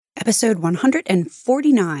Episode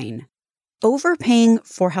 149, Overpaying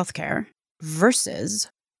for Healthcare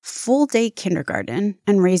versus Full-Day Kindergarten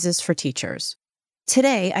and Raises for Teachers.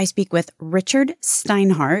 Today, I speak with Richard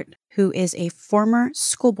Steinhardt, who is a former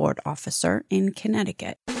school board officer in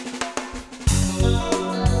Connecticut.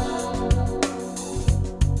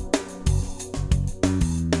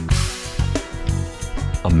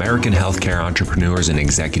 American healthcare entrepreneurs and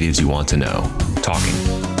executives you want to know. Talking.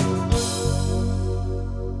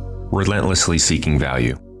 Relentlessly seeking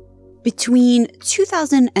value. Between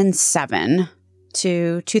 2007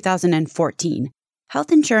 to 2014,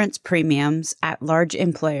 health insurance premiums at large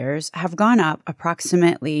employers have gone up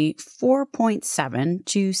approximately 4.7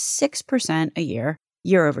 to 6% a year,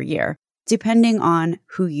 year over year, depending on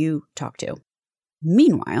who you talk to.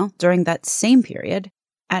 Meanwhile, during that same period,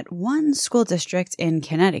 at one school district in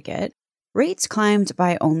Connecticut, rates climbed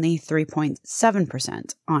by only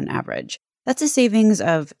 3.7% on average. That's a savings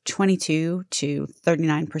of 22 to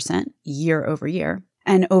 39% year over year.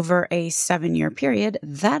 And over a 7-year period,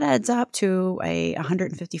 that adds up to a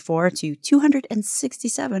 154 to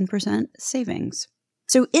 267% savings.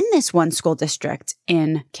 So in this one school district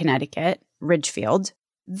in Connecticut, Ridgefield,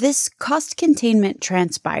 this cost containment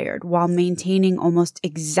transpired while maintaining almost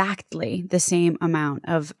exactly the same amount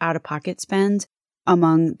of out-of-pocket spend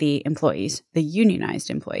among the employees, the unionized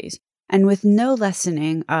employees, and with no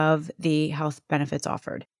lessening of the health benefits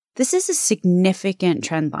offered. This is a significant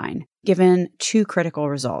trend line, given two critical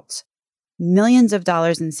results. Millions of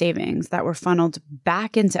dollars in savings that were funneled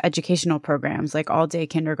back into educational programs like all-day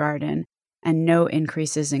kindergarten and no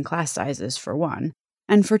increases in class sizes for one.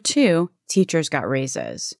 And for two, teachers got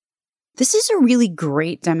raises. This is a really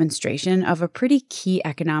great demonstration of a pretty key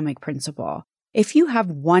economic principle. If you have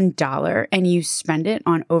 $1 and you spend it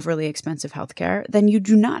on overly expensive healthcare, then you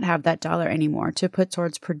do not have that dollar anymore to put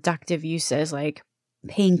towards productive uses like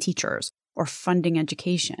paying teachers or funding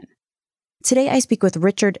education. Today, I speak with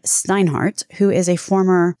Richard Steinhardt, who is a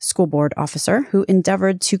former school board officer who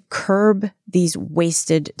endeavored to curb these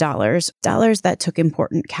wasted dollars that took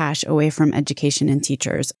important cash away from education and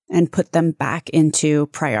teachers, and put them back into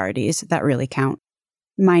priorities that really count.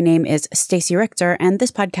 My name is Stacey Richter, and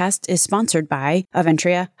this podcast is sponsored by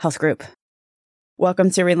Aventria Health Group.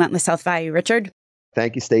 Welcome to Relentless Health Value, Richard.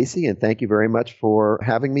 Thank you, Stacey, and thank you very much for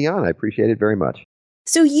having me on. I appreciate it very much.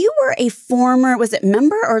 So you were a former, was it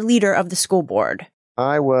member or leader of the school board?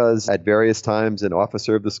 I was at various times an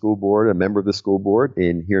officer of the school board, a member of the school board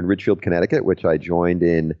here in Ridgefield, Connecticut, which I joined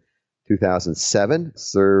in 2007,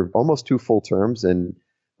 served almost 2 full terms, and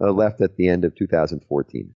left at the end of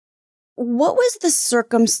 2014. What was the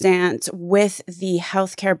circumstance with the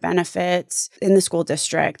healthcare benefits in the school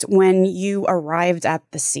district when you arrived at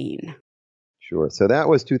the scene? Sure. So that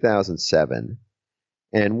was 2007.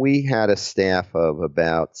 And we had a staff of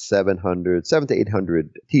about 700 to 800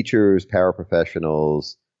 teachers,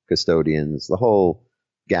 paraprofessionals, custodians, the whole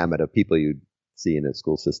gamut of people you'd see in a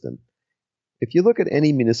school system. If you look at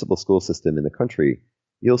any municipal school system in the country,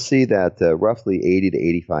 you'll see that roughly 80 to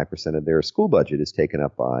 85% of their school budget is taken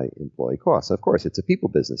up by employee costs. Of course, it's a people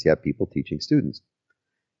business. You have people teaching students.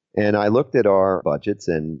 And I looked at our budgets,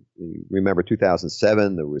 and remember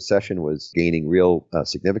 2007, the recession was gaining real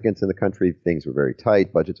significance in the country. Things were very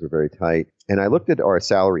tight. Budgets were very tight. And I looked at our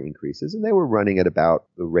salary increases, and they were running at about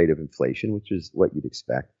the rate of inflation, which is what you'd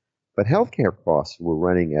expect. But healthcare costs were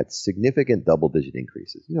running at significant double-digit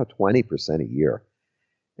increases, 20% a year.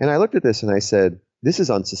 And I looked at this and I said, this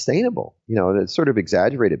is unsustainable, and it's sort of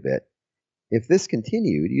exaggerated a bit. If this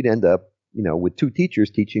continued, you'd end up with 2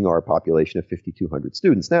 teachers teaching our population of 5,200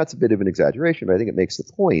 students. Now, it's a bit of an exaggeration, but I think it makes the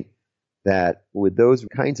point that with those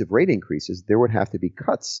kinds of rate increases, there would have to be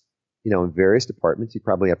cuts. In various departments, you'd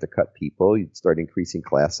probably have to cut people. You'd start increasing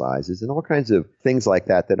class sizes and all kinds of things like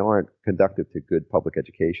that aren't conducive to good public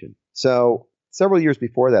education. So several years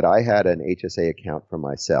before that, I had an HSA account for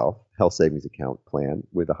myself, health savings account plan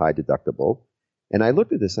with a high deductible. And I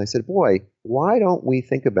looked at this and I said, boy, why don't we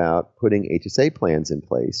think about putting HSA plans in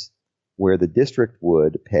place where the district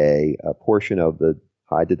would pay a portion of the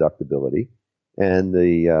high deductibility, and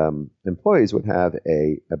the employees would have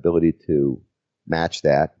a ability to match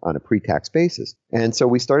that on a pre-tax basis. And so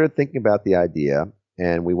we started thinking about the idea,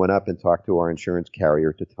 and we went up and talked to our insurance carrier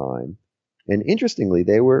at the time. And interestingly,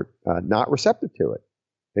 they were not receptive to it.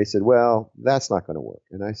 They said, well, that's not going to work.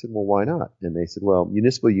 And I said, well, why not? And they said, well,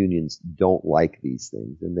 municipal unions don't like these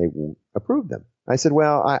things, and they won't approve them. I said,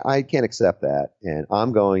 well, I can't accept that, and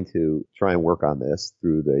I'm going to try and work on this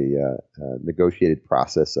through the negotiated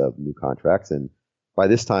process of new contracts. And by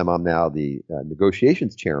this time, I'm now the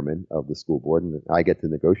negotiations chairman of the school board, and I get to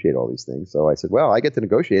negotiate all these things. So I said, well, I get to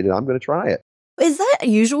negotiate it. I'm going to try it. Is that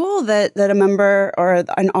usual that a member or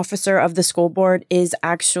an officer of the school board is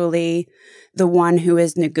actually the one who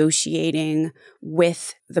is negotiating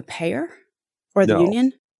with the payer or the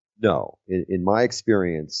union? No. In my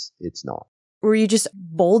experience, it's not. Were you just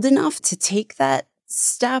bold enough to take that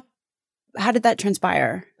step? How did that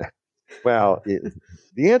transpire? Well,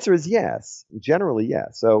 the answer is yes. Generally,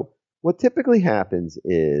 yes. So what typically happens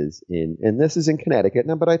is, and this is in Connecticut,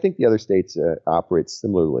 but I think the other states operate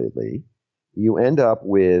similarly. You end up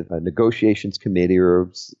with a negotiations committee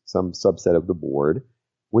or some subset of the board,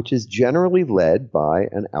 which is generally led by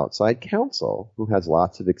an outside counsel who has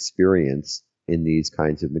lots of experience in these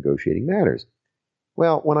kinds of negotiating matters.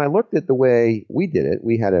 Well, when I looked at the way we did it,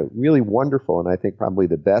 we had a really wonderful and I think probably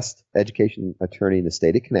the best education attorney in the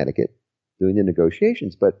state of Connecticut doing the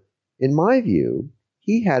negotiations. But in my view,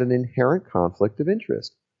 he had an inherent conflict of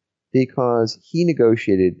interest because he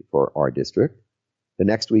negotiated for our district. The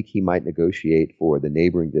next week, he might negotiate for the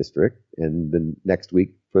neighboring district, and the next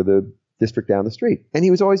week for the district down the street. And he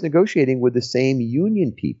was always negotiating with the same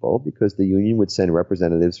union people because the union would send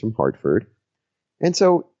representatives from Hartford. And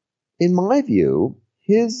so, in my view,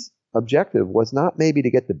 his objective was not maybe to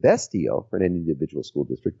get the best deal for an individual school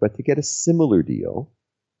district, but to get a similar deal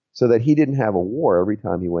so that he didn't have a war every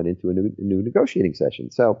time he went into a new negotiating session.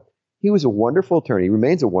 So he was a wonderful attorney,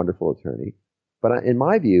 remains a wonderful attorney. But in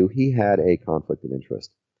my view, he had a conflict of interest.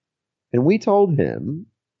 And we told him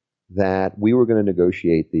that we were going to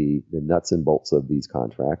negotiate the nuts and bolts of these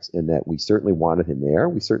contracts and that we certainly wanted him there.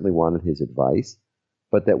 We certainly wanted his advice,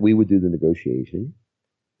 but that we would do the negotiation.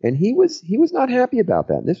 And he was not happy about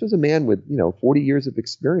that. And this was a man with, 40 years of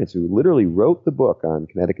experience who literally wrote the book on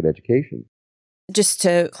Connecticut education. Just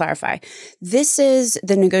to clarify, this is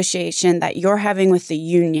the negotiation that you're having with the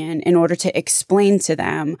union in order to explain to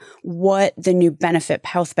them what the new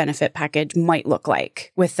health benefit package might look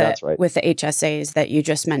like with the with the HSAs that you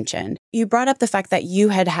just mentioned. You brought up the fact that you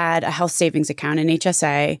had a health savings account, an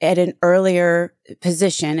HSA, at an earlier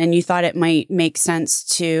position, and you thought it might make sense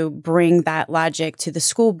to bring that logic to the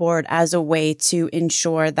school board as a way to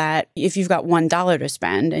ensure that if you've got $1 to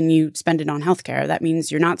spend and you spend it on healthcare, that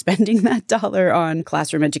means you're not spending that dollar on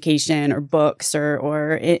classroom education or books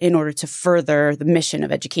or in order to further the mission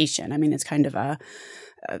of education. I mean, it's kind of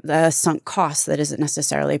a sunk cost that isn't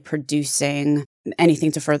necessarily producing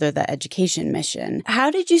anything to further the education mission. How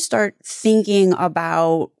did you start thinking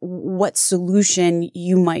about what solution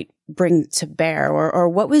you might bring to bear, or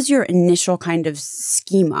what was your initial kind of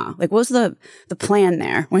schema? Like, what was the plan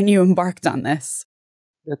there when you embarked on this?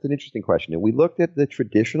 That's an interesting question. And we looked at the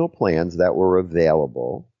traditional plans that were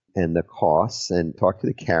available and the costs and talked to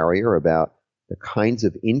the carrier about the kinds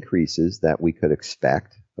of increases that we could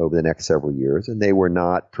expect over the next several years. And they were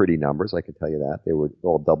not pretty numbers, I can tell you that. They were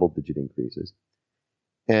all double-digit increases.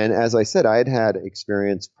 And as I said, I had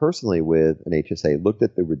experience personally with an HSA, looked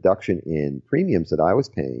at the reduction in premiums that I was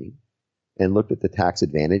paying and looked at the tax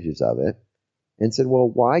advantages of it and said, well,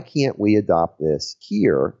 why can't we adopt this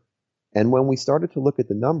here? And when we started to look at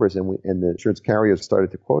the numbers and the insurance carriers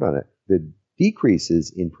started to quote on it, the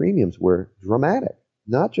decreases in premiums were dramatic,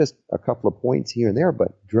 not just a couple of points here and there,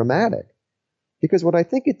 but dramatic. Because what I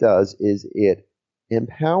think it does is it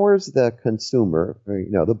empowers the consumer,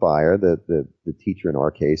 or, the buyer, the teacher in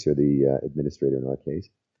our case, or the administrator in our case,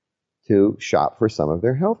 to shop for some of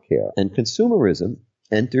their health care. And consumerism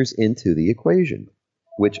enters into the equation,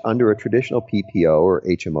 which under a traditional PPO or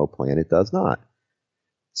HMO plan, it does not.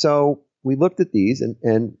 So we looked at these,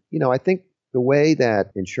 and I think the way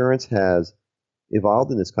that insurance has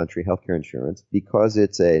evolved in this country, healthcare insurance, because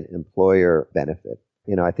it's an employer benefit,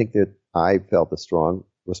 I think that I felt a strong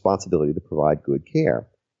responsibility to provide good care.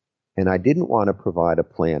 And I didn't want to provide a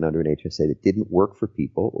plan under an HSA that didn't work for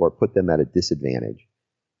people or put them at a disadvantage.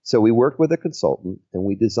 So we worked with a consultant and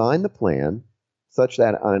we designed the plan such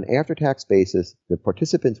that on an after-tax basis, the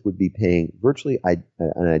participants would be paying virtually an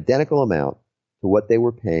identical amount to what they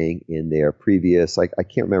were paying in their previous, I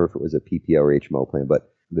can't remember if it was a PPO or HMO plan,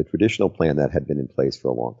 but the traditional plan that had been in place for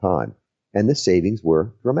a long time. And the savings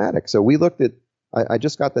were dramatic. So we looked at, I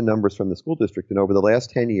just got the numbers from the school district, and over the last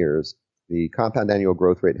 10 years, the compound annual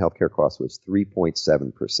growth rate in healthcare costs was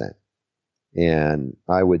 3.7%. And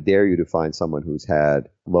I would dare you to find someone who's had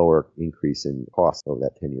lower increase in costs over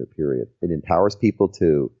that 10-year period. It empowers people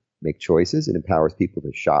to make choices. It empowers people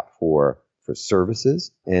to shop for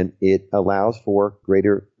services. And it allows for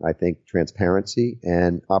greater, I think, transparency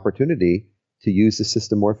and opportunity to use the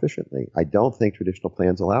system more efficiently. I don't think traditional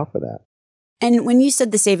plans allow for that. And when you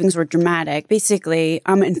said the savings were dramatic, basically,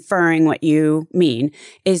 I'm inferring what you mean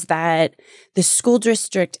is that the school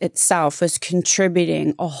district itself was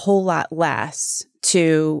contributing a whole lot less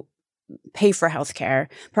to pay for healthcare,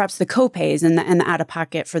 perhaps the copays and the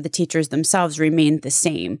out-of-pocket for the teachers themselves remained the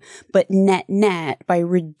same. But net, by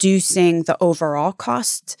reducing the overall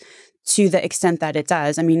cost to the extent that it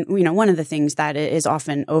does, I mean, one of the things that is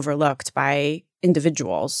often overlooked by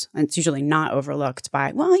individuals, and it's usually not overlooked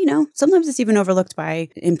by, sometimes it's even overlooked by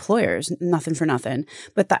employers, nothing for nothing.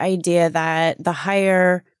 But the idea that the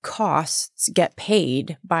higher costs get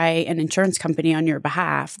paid by an insurance company on your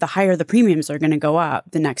behalf, the higher the premiums are going to go up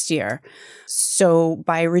the next year. So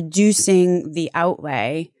by reducing the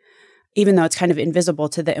outlay, even though it's kind of invisible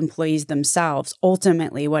to the employees themselves,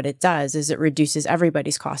 ultimately what it does is it reduces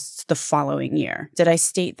everybody's costs the following year. Did I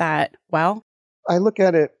state that well? I look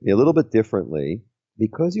at it a little bit differently.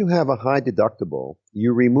 Because you have a high deductible,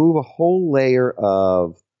 you remove a whole layer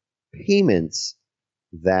of payments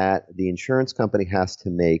that the insurance company has to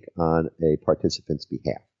make on a participant's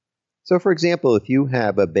behalf. So, for example, if you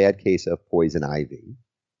have a bad case of poison ivy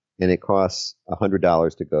and it costs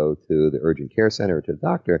 $100 to go to the urgent care center or to the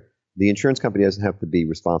doctor, the insurance company doesn't have to be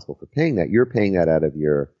responsible for paying that. You're paying that out of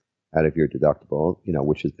your deductible,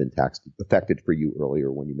 which has been tax affected for you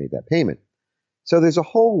earlier when you made that payment. So there's a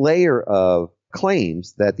whole layer of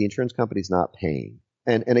claims that the insurance company is not paying.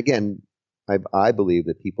 And again, I believe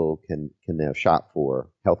that people can now shop for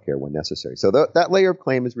healthcare when necessary. So that layer of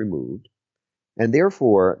claim is removed, and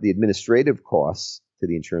therefore the administrative costs to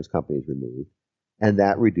the insurance company is removed, and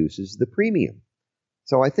that reduces the premium.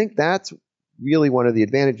 So I think that's really one of the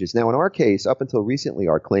advantages. Now, in our case, up until recently,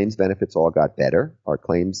 our claims benefits all got better. Our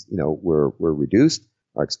claims, were reduced.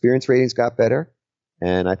 Our experience ratings got better.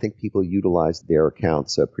 And I think people utilized their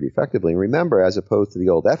accounts pretty effectively. And remember, as opposed to the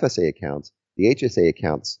old FSA accounts, the HSA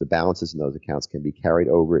accounts, the balances in those accounts can be carried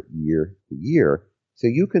over year to year. So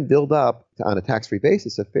you can build up, on a tax-free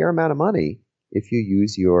basis, a fair amount of money if you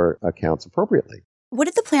use your accounts appropriately. What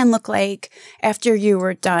did the plan look like after you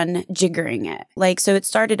were done jiggering it? So it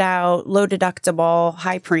started out low deductible,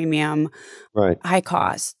 high premium, right, high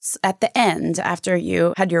costs. At the end, after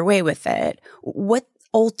you had your way with it, what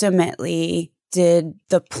ultimately did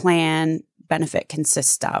the plan benefit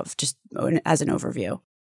consist of, just as an overview?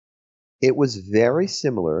 It was very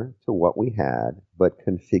similar to what we had, but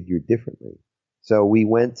configured differently. So we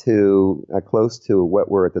went to close to what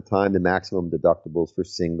were at the time the maximum deductibles for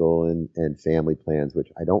single and family plans, which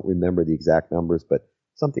I don't remember the exact numbers, but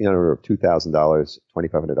something under $2,000,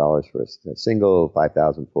 $2,500 for a single,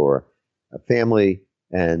 $5,000 for a family.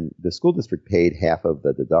 And the school district paid half of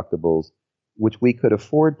the deductibles, which we could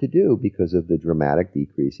afford to do because of the dramatic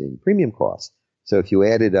decrease in premium costs. So if you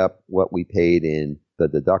added up what we paid in the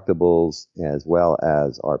deductibles as well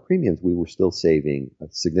as our premiums, we were still saving a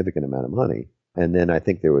significant amount of money. And then I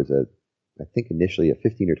think there was initially a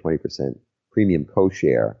 15 or 20% premium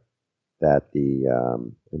co-share that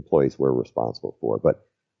the employees were responsible for. But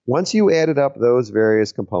once you added up those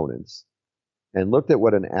various components and looked at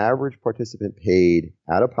what an average participant paid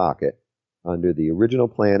out of pocket under the original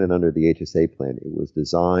plan and under the HSA plan, it was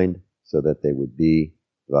designed so that they would be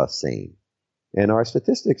the same. And our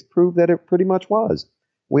statistics prove that it pretty much was.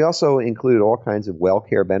 We also included all kinds of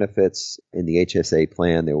WellCare benefits in the HSA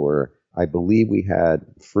plan. There were, I believe we had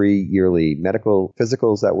free yearly medical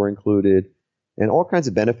physicals that were included and all kinds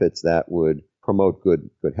of benefits that would promote good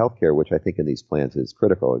healthcare, which I think in these plans is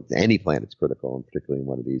critical. Any plan is critical, and particularly in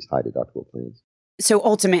one of these high deductible plans. So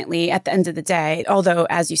ultimately, at the end of the day, although,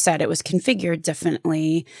 as you said, it was configured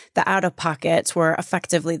differently, the out-of-pockets were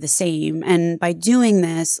effectively the same. And by doing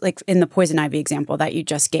this, like in the poison ivy example that you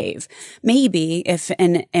just gave, maybe if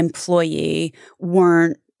an employee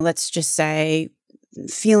weren't, let's just say,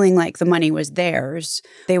 feeling like the money was theirs,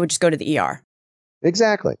 they would just go to the ER.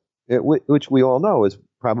 Exactly, which we all know is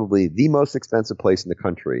probably the most expensive place in the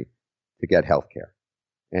country to get healthcare.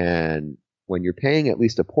 And when you're paying at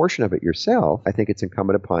least a portion of it yourself, I think it's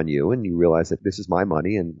incumbent upon you, and you realize that this is my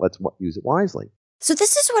money and let's use it wisely. So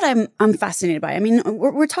this is what I'm fascinated by. I mean,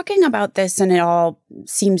 we're talking about this and it all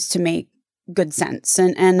seems to make good sense.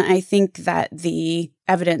 And I think that the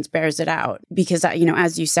evidence bears it out because,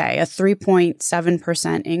 as you say, a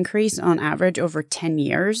 3.7% increase on average over 10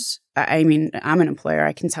 years. I mean, I'm an employer.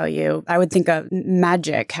 I can tell you, I would think a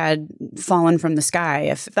magic had fallen from the sky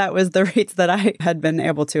if that was the rates that I had been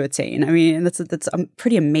able to attain. I mean, that's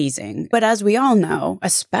pretty amazing. But as we all know,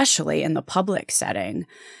 especially in the public setting,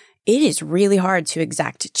 it is really hard to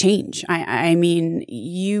exact change. I mean,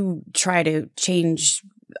 you try to change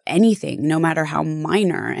anything, no matter how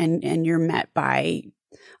minor, and you're met by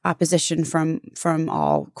opposition from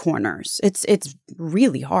all corners. It's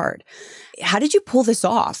really hard. How did you pull this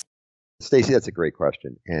off? Stacey, that's a great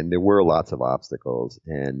question. And there were lots of obstacles.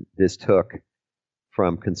 And this took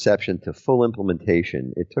from conception to full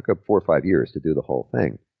implementation, it took 4 or 5 years to do the whole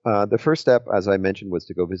thing. The first step, as I mentioned, was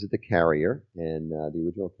to go visit the carrier and the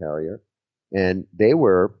original carrier. And they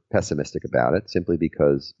were pessimistic about it simply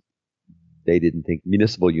because they didn't think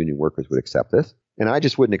municipal union workers would accept this. And I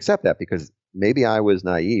just wouldn't accept that because maybe I was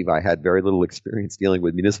naive. I had very little experience dealing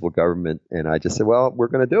with municipal government. And I just said, well, we're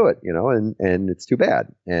going to do it, and it's too bad.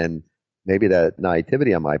 And maybe that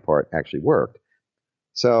naivety on my part actually worked.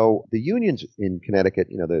 So the unions in Connecticut,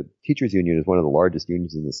 the teachers union is one of the largest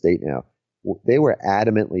unions in the state now. They were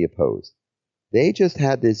adamantly opposed. They just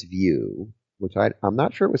had this view, which I'm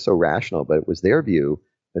not sure it was so rational, but it was their view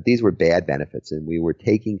that these were bad benefits and we were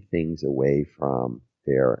taking things away from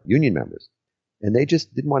their union members. And they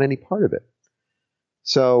just didn't want any part of it.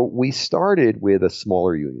 So we started with a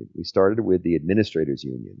smaller union. We started with the administrators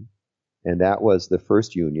union. And that was the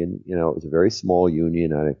first union. It was a very small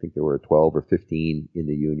union. And I think there were 12 or 15 in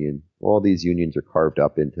the union. All these unions are carved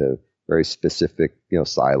up into very specific,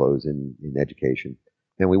 silos in education.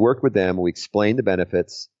 And we worked with them. We explained the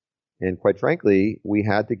benefits. And quite frankly, we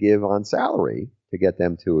had to give on salary to get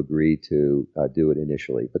them to agree to do it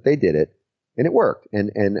initially. But they did it, and it worked.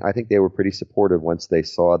 And I think they were pretty supportive once they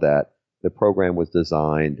saw that the program was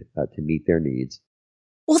designed to meet their needs.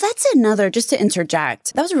 Well, that's another, just to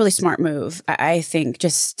interject, that was a really smart move, I think,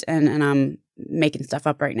 and I'm making stuff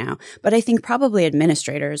up right now, but I think probably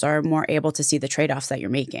administrators are more able to see the trade-offs that you're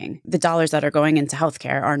making. The dollars that are going into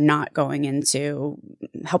healthcare are not going into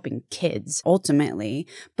helping kids ultimately,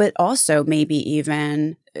 but also maybe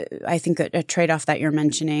even I think a trade-off that you're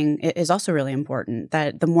mentioning is also really important,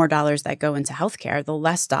 that the more dollars that go into healthcare, the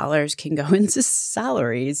less dollars can go into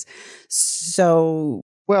salaries. So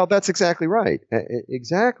well, that's exactly right.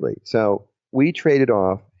 Exactly. So we traded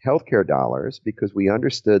off healthcare dollars because we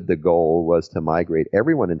understood the goal was to migrate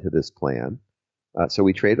everyone into this plan. So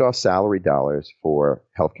we traded off salary dollars for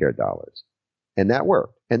healthcare dollars. And that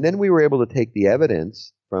worked. And then we were able to take the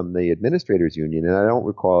evidence from the administrators union. And I don't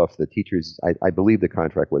recall if the teachers, I believe the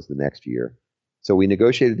contract was the next year. So we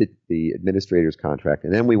negotiated the administrators contract.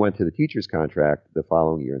 And then we went to the teachers contract the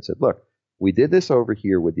following year and said, look, we did this over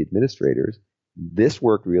here with the administrators. This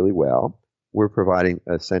worked really well. We're providing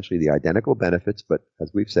essentially the identical benefits, but as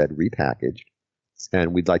we've said, repackaged.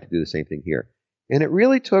 And we'd like to do the same thing here. And it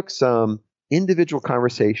really took some individual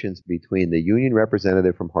conversations between the union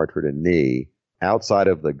representative from Hartford and me, outside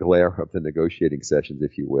of the glare of the negotiating sessions,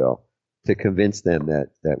 if you will, to convince them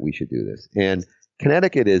that we should do this. And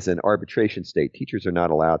Connecticut is an arbitration state. Teachers are not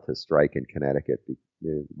allowed to strike in Connecticut,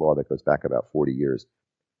 the law that goes back about 40 years.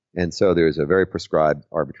 And so there's a very prescribed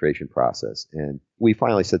arbitration process. And we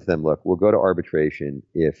finally said to them, look, we'll go to arbitration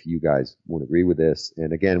if you guys won't agree with this.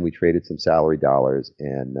 And again, we traded some salary dollars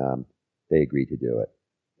and they agreed to do it.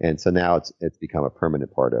 And so now it's become a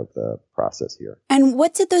permanent part of the process here. And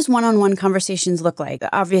what did those one-on-one conversations look like?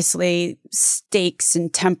 Obviously, stakes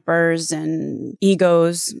and tempers and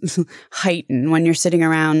egos heighten when you're sitting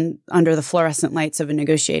around under the fluorescent lights of a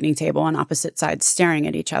negotiating table on opposite sides staring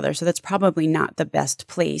at each other. So that's probably not the best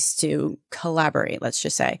place to collaborate, let's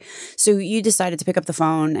just say. So you decided to pick up the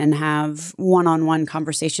phone and have one-on-one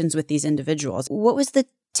conversations with these individuals. What was the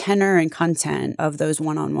tenor and content of those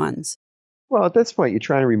one-on-ones? Well, at this point, you're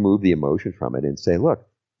trying to remove the emotion from it and say, look,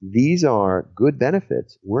 these are good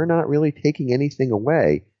benefits. We're not really taking anything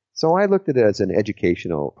away. So I looked at it as an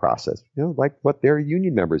educational process, like what their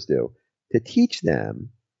union members do, to teach them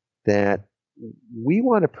that we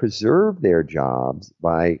want to preserve their jobs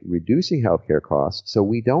by reducing healthcare costs so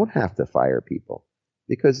we don't have to fire people.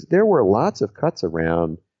 Because there were lots of cuts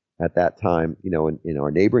around at that time, in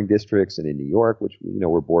our neighboring districts and in New York, which,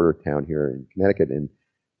 we're border town here in Connecticut. And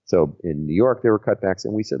so in New York, there were cutbacks,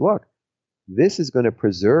 and we said, look, this is going to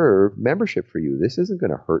preserve membership for you. This isn't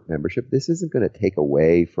going to hurt membership. This isn't going to take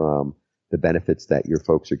away from the benefits that your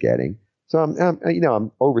folks are getting. So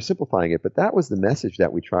I'm oversimplifying it, but that was the message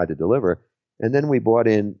that we tried to deliver. And then we brought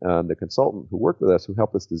in the consultant who worked with us, who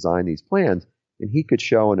helped us design these plans, and he could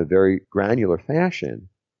show in a very granular fashion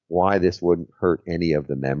why this wouldn't hurt any of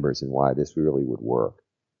the members and why this really would work.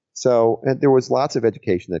 So and there was lots of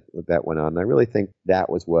education that went on. And I really think that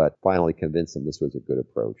was what finally convinced them this was a good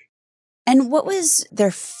approach. And what was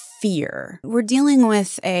their fear? We're dealing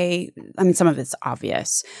with some of it's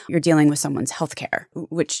obvious. You're dealing with someone's healthcare,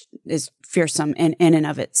 which is fearsome in and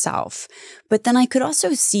of itself. But then I could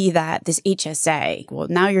also see that this HSA, well,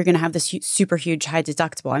 now you're going to have this super huge high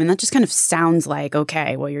deductible. I mean, that just kind of sounds like,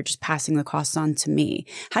 okay, well, you're just passing the costs on to me.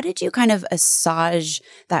 How did you kind of assuage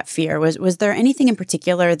that fear? Was there anything in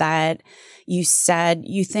particular that you said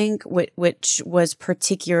you think which was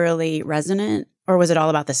particularly resonant? Or was it all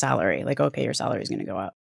about the salary? Like, okay, your salary is going to go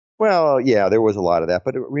up. Well, yeah, there was a lot of that.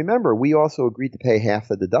 But remember, we also agreed to pay half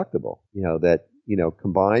the deductible,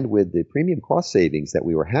 combined with the premium cost savings that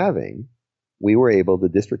we were having, the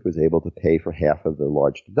district was able to pay for half of the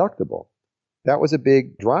large deductible. That was a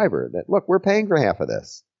big driver that, look, we're paying for half of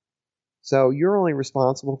this. So you're only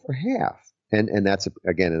responsible for half. And that's,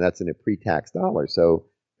 that's in a pre-tax dollar. So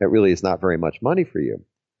that really is not very much money for you.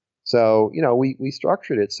 So, we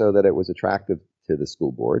structured it so that it was attractive to the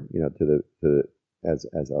school board,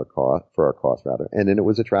 as our cost, for our cost rather. And then it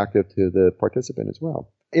was attractive to the participant as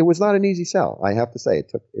well. It was not an easy sell, I have to say.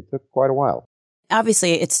 It took quite a while.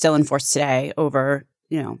 Obviously, it's still enforced today over,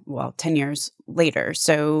 10 years later.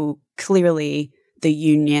 So clearly the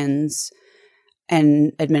unions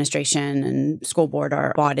and administration and school board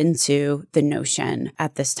are bought into the notion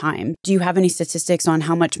at this time. Do you have any statistics on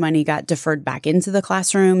how much money got deferred back into the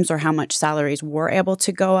classrooms or how much salaries were able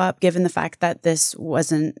to go up, given the fact that this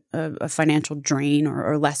wasn't a financial drain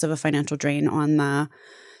or less of a financial drain on the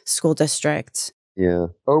school district? Yeah.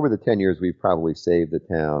 Over the 10 years, we've probably saved the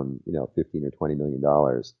town, $15 or $20 million.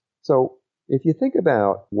 So if you think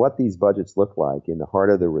about what these budgets look like in the heart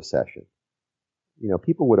of the recession,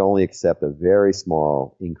 people would only accept a very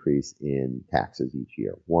small increase in taxes each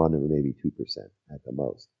year, 1 or maybe 2% at the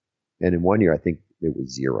most. And in one year, I think it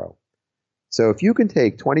was 0. So if you can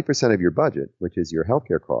take 20% of your budget, which is your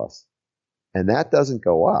healthcare costs, and that doesn't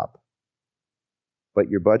go up, but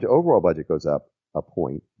your overall budget goes up a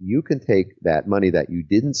point, you can take that money that you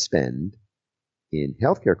didn't spend in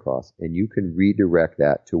healthcare costs and you can redirect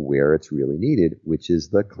that to where it's really needed, which is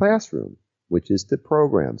the classroom, which is to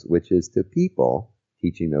programs, which is to people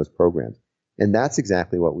teaching those programs. And that's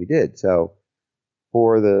exactly what we did. So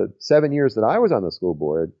for the 7 years that I was on the school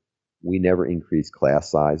board, we never increased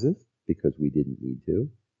class sizes because we didn't need to.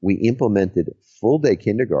 We implemented full day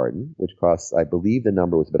kindergarten, which costs, I believe the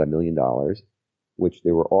number was about $1 million, which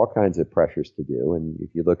there were all kinds of pressures to do. And if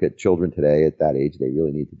you look at children today at that age, they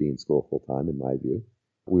really need to be in school full time, in my view.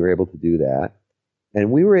 We were able to do that. And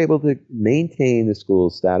we were able to maintain the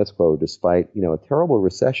school's status quo despite, a terrible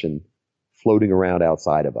recession floating around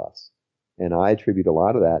outside of us. And I attribute a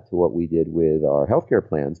lot of that to what we did with our healthcare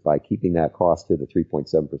plans by keeping that cost to the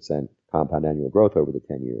 3.7% compound annual growth over the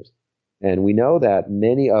 10 years. And we know that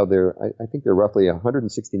many other, I think there are roughly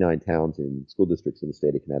 169 towns in school districts in the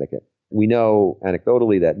state of Connecticut. We know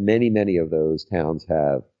anecdotally that many of those towns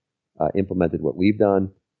have implemented what we've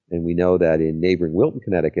done. And we know that in neighboring Wilton,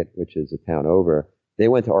 Connecticut, which is a town over, they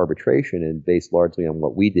went to arbitration and based largely on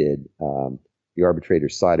what we did, the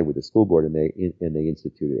arbitrators sided with the school board and they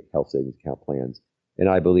instituted health savings account plans. And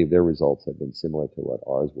I believe their results have been similar to what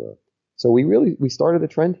ours were. So we started a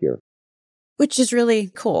trend here. Which is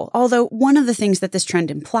really cool. Although one of the things that this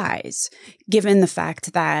trend implies, given the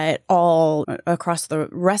fact that all across the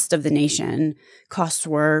rest of the nation, costs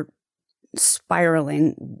were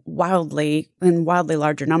spiraling wildly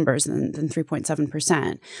larger numbers than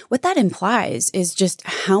 3.7%. What that implies is just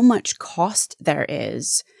how much cost there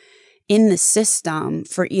is in the system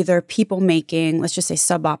for either people making, let's just say,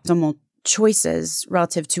 suboptimal choices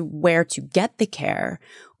relative to where to get the care,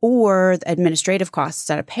 or the administrative costs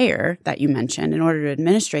at a payer that you mentioned in order to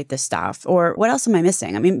administrate this stuff. Or what else am I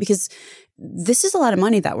missing? I mean, because this is a lot of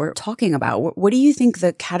money that we're talking about. What do you think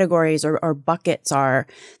the categories or buckets are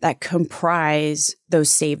that comprise those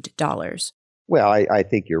saved dollars? Well, I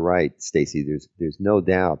think you're right, Stacey. There's no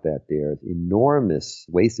doubt that there's enormous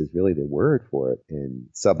waste is really the word for it, and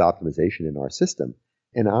sub-optimization in our system.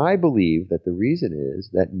 And I believe that the reason is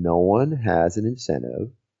that no one has an incentive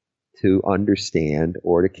to understand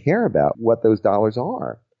or to care about what those dollars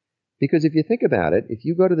are. Because if you think about it, if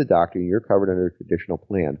you go to the doctor and you're covered under a traditional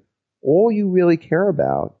plan, all you really care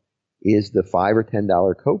about is the $5 or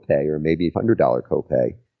 $10 copay or maybe $100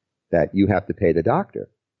 copay that you have to pay the doctor.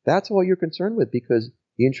 That's all you're concerned with because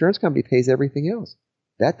the insurance company pays everything else.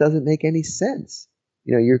 That doesn't make any sense.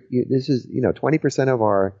 This is 20% of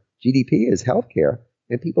our GDP is healthcare,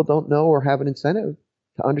 and people don't know or have an incentive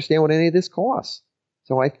to understand what any of this costs.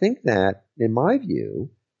 So I think that, in my view,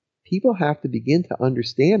 people have to begin to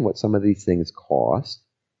understand what some of these things cost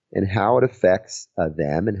and how it affects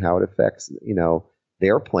them and how it affects,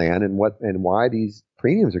 their plan and why these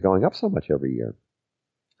premiums are going up so much every year.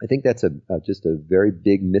 I think that's just a very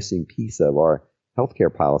big missing piece of our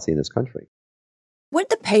healthcare policy in this country. What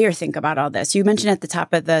did the payer think about all this? You mentioned at the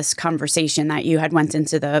top of this conversation that you had went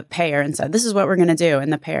into the payer and said, this is what we're going to do.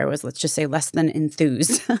 And the payer was, let's just say, less than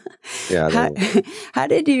enthused. Yeah.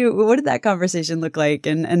 What did that conversation look like?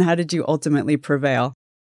 And how did you ultimately prevail?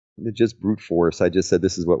 Just brute force. I just said,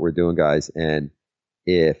 this is what we're doing, guys. And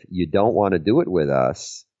if you don't want to do it with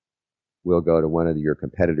us, we'll go to one of your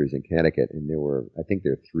competitors in Connecticut. And I think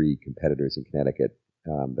there are 3 competitors in Connecticut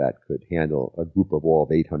that could handle a group of all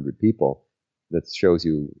of 800 people. That shows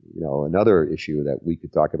you, another issue that we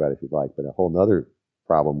could talk about if you'd like, but a whole nother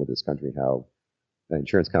problem with this country, how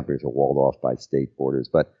insurance companies are walled off by state borders.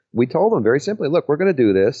 But we told them very simply, look, we're going to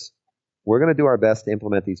do this. We're going to do our best to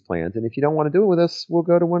implement these plans. And if you don't want to do it with us, we'll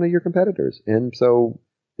go to one of your competitors. And so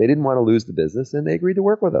they didn't want to lose the business, and they agreed to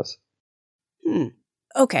work with us.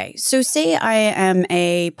 Okay, so say I am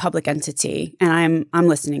a public entity and I'm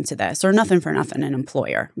listening to this, or nothing for nothing, an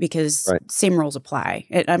employer, because same rules apply.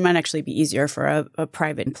 It might actually be easier for a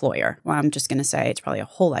private employer. Well, I'm just going to say it's probably a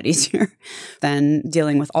whole lot easier than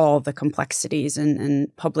dealing with all the complexities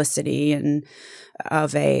and publicity and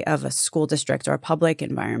of a school district or a public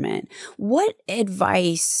environment. What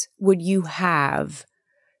advice would you have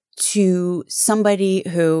to somebody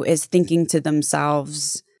who is thinking to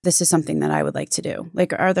themselves, this is something that I would like to do?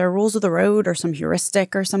 Like, are there rules of the road or some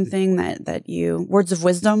heuristic or something that words of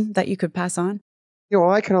wisdom that you could pass on? Well,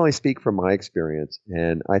 I can only speak from my experience.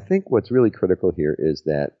 And I think what's really critical here is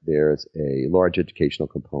that there's a large educational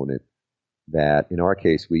component that, in our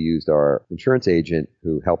case, we used our insurance agent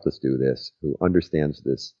who helped us do this, who understands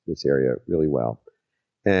this area really well.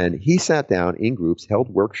 And he sat down in groups, held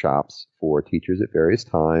workshops for teachers at various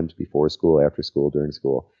times, before school, after school, during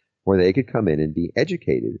school, where they could come in and be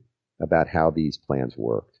educated about how these plans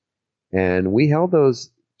worked. And we held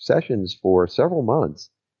those sessions for several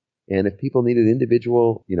months. And if people needed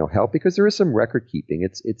individual, help, because there is some record keeping,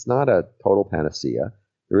 it's not a total panacea.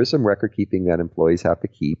 There is some record keeping that employees have to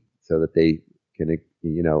keep so that they can,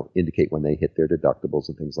 indicate when they hit their deductibles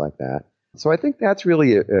and things like that. So I think that's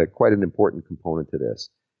really quite an important component to this,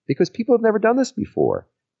 because people have never done this before.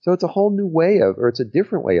 So it's a whole new it's a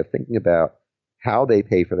different way of thinking about how they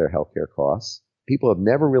pay for their healthcare costs. People have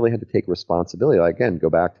never really had to take responsibility. Again, go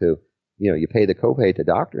back to, you pay the copay to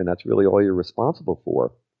doctor, and that's really all you're responsible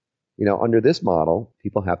for. Under this model,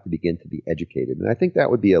 people have to begin to be educated. And I think that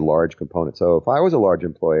would be a large component. So if I was a large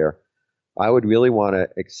employer, I would really want to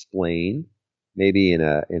explain, maybe in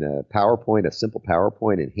a PowerPoint, a simple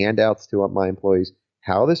PowerPoint and handouts to my employees,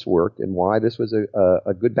 how this worked and why this was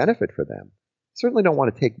a good benefit for them. Certainly don't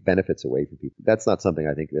want to take benefits away from people. That's not something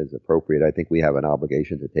I think is appropriate. I think we have an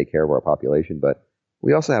obligation to take care of our population, but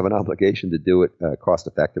we also have an obligation to do it cost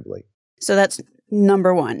effectively. So that's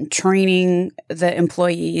number one, training the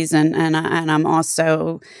employees. And I'm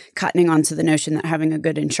also cottoning onto the notion that having a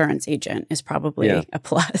good insurance agent is probably a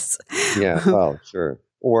plus. Yeah, well, sure.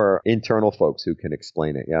 Or internal folks who can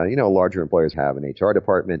explain it. Yeah, larger employers have an HR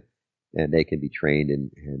department, and they can be trained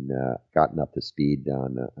and gotten up to speed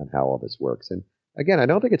on how all this works. And again, I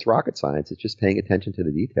don't think it's rocket science. It's just paying attention to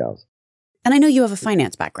the details. And I know you have a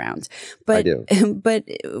finance background, but I do. But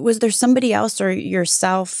was there somebody else or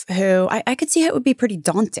yourself who I could see how it would be pretty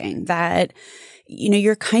daunting that,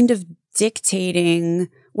 you're kind of dictating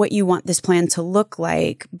what you want this plan to look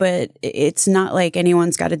like, but it's not like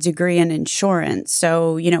anyone's got a degree in insurance.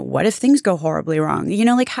 So, what if things go horribly wrong?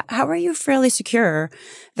 How are you fairly secure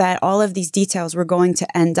that all of these details were going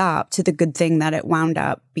to end up to the good thing that it wound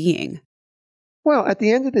up being? Well, at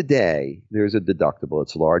the end of the day, there's a deductible.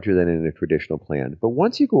 It's larger than in a traditional plan. But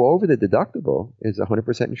once you go over the deductible, it's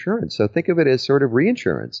 100% insurance. So think of it as sort of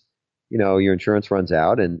reinsurance. Your insurance runs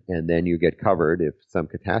out and then you get covered if some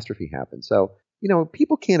catastrophe happens. So,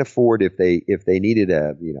 people can't afford if they needed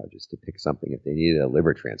just to pick something, if they needed a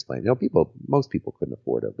liver transplant. Most people couldn't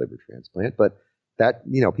afford a liver transplant, but that,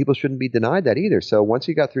 people shouldn't be denied that either. So once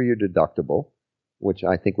you got through your deductible, which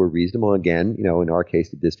I think were reasonable. Again, in our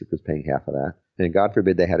case, the district was paying half of that. And God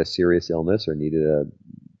forbid they had a serious illness or needed a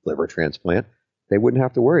liver transplant, they wouldn't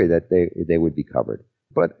have to worry that they would be covered.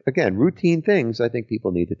 But again, routine things I think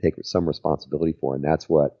people need to take some responsibility for, and that's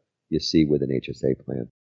what you see with an HSA plan.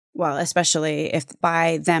 Well, especially if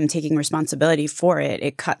by them taking responsibility for it,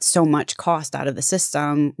 it cuts so much cost out of the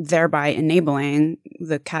system, thereby enabling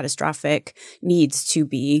the catastrophic needs to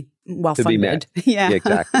be well-funded. To be met. Yeah,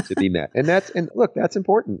 exactly, to be met. And look, that's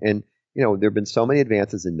important. And, there have been so many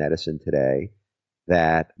advances in medicine today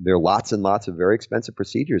that there are lots and lots of very expensive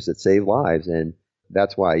procedures that save lives. And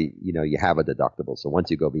that's why, you have a deductible. So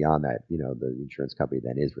once you go beyond that, the insurance company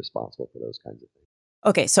then is responsible for those kinds of things.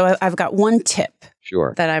 Okay, so I've got one tip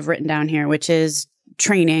that I've written down here, which is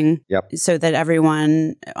training so that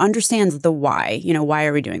everyone understands the why. Why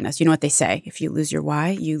are we doing this? You know what they say, if you lose your why,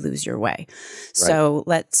 you lose your way. Right. So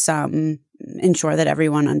let's ensure that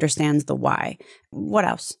everyone understands the why. What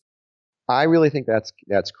else? I really think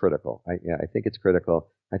that's critical. I think it's critical.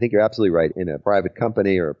 I think you're absolutely right. In a private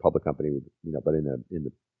company or a public company, but in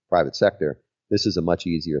the private sector, this is a much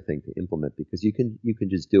easier thing to implement because you can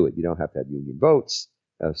just do it. You don't have to have union votes,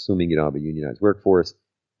 assuming you don't have a unionized workforce,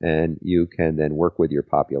 and you can then work with your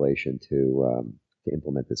population to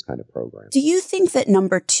implement this kind of program. Do you think that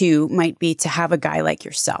number 2 might be to have a guy like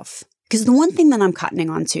yourself? Because the one thing that I'm cottoning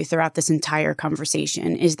on to throughout this entire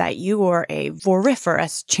conversation is that you are a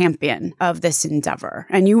vociferous champion of this endeavor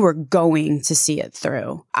and you were going to see it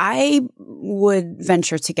through. I would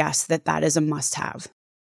venture to guess that that is a must-have.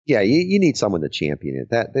 Yeah, you need someone to champion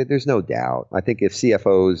it. There's no doubt. I think if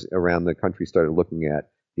CFOs around the country started looking at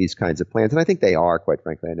these kinds of plans, and I think they are, quite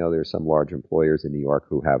frankly, I know there are some large employers in New York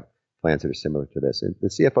who have plans that are similar to this. And the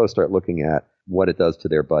CFOs start looking at what it does to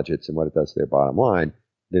their budgets and what it does to their bottom line.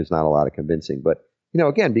 There's not a lot of convincing. But,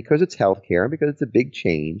 again, because it's healthcare and because it's a big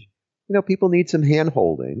change, people need some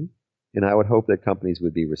hand-holding. And I would hope that companies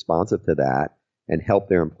would be responsive to that and help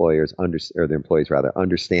their employees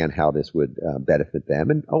understand how this would benefit them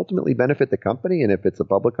and ultimately benefit the company. And if it's a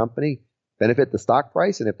public company, benefit the stock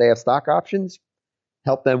price. And if they have stock options,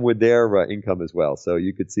 help them with their income as well. So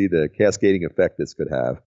you could see the cascading effect this could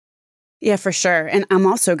have. Yeah, for sure. And I'm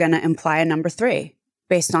also going to imply a number 3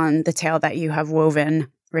 based on the tale that you have woven,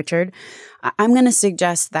 Richard. I'm going to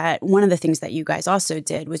suggest that one of the things that you guys also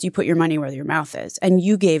did was you put your money where your mouth is and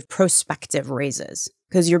you gave prospective raises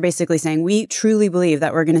because you're basically saying we truly believe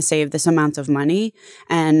that we're going to save this amount of money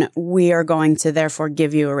and we are going to therefore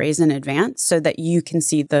give you a raise in advance so that you can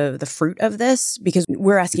see the fruit of this because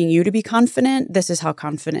we're asking you to be confident. This is how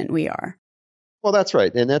confident we are. Well, that's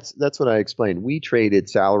right. And that's what I explained. We traded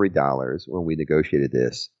salary dollars when we negotiated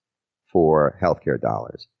this for healthcare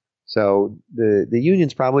dollars. So the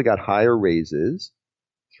unions probably got higher raises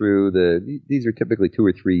through these are typically 2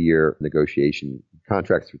 or 3 year negotiation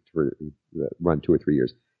contracts run 2 or 3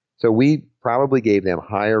 years. So we probably gave them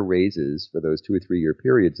higher raises for those 2 or 3 year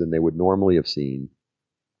periods than they would normally have seen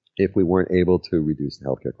if we weren't able to reduce the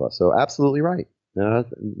healthcare costs. So absolutely right.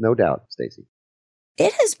 No doubt, Stacey.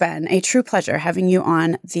 It has been a true pleasure having you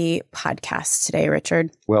on the podcast today,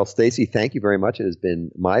 Richard. Well, Stacey, thank you very much. It has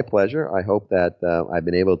been my pleasure. I hope that I've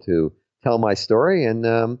been able to tell my story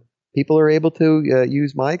and people are able to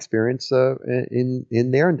use my experience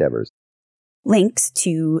in their endeavors. Links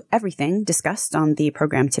to everything discussed on the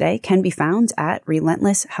program today can be found at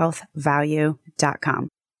relentlesshealthvalue.com.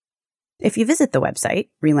 If you visit the website,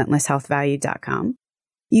 relentlesshealthvalue.com,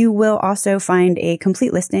 you will also find a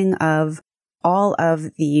complete listing of all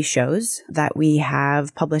of the shows that we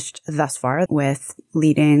have published thus far with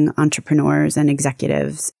leading entrepreneurs and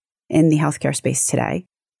executives in the healthcare space today.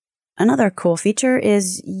 Another cool feature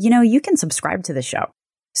is, you can subscribe to the show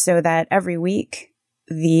so that every week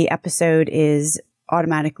the episode is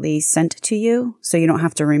automatically sent to you so you don't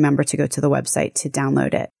have to remember to go to the website to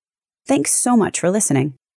download it. Thanks so much for listening.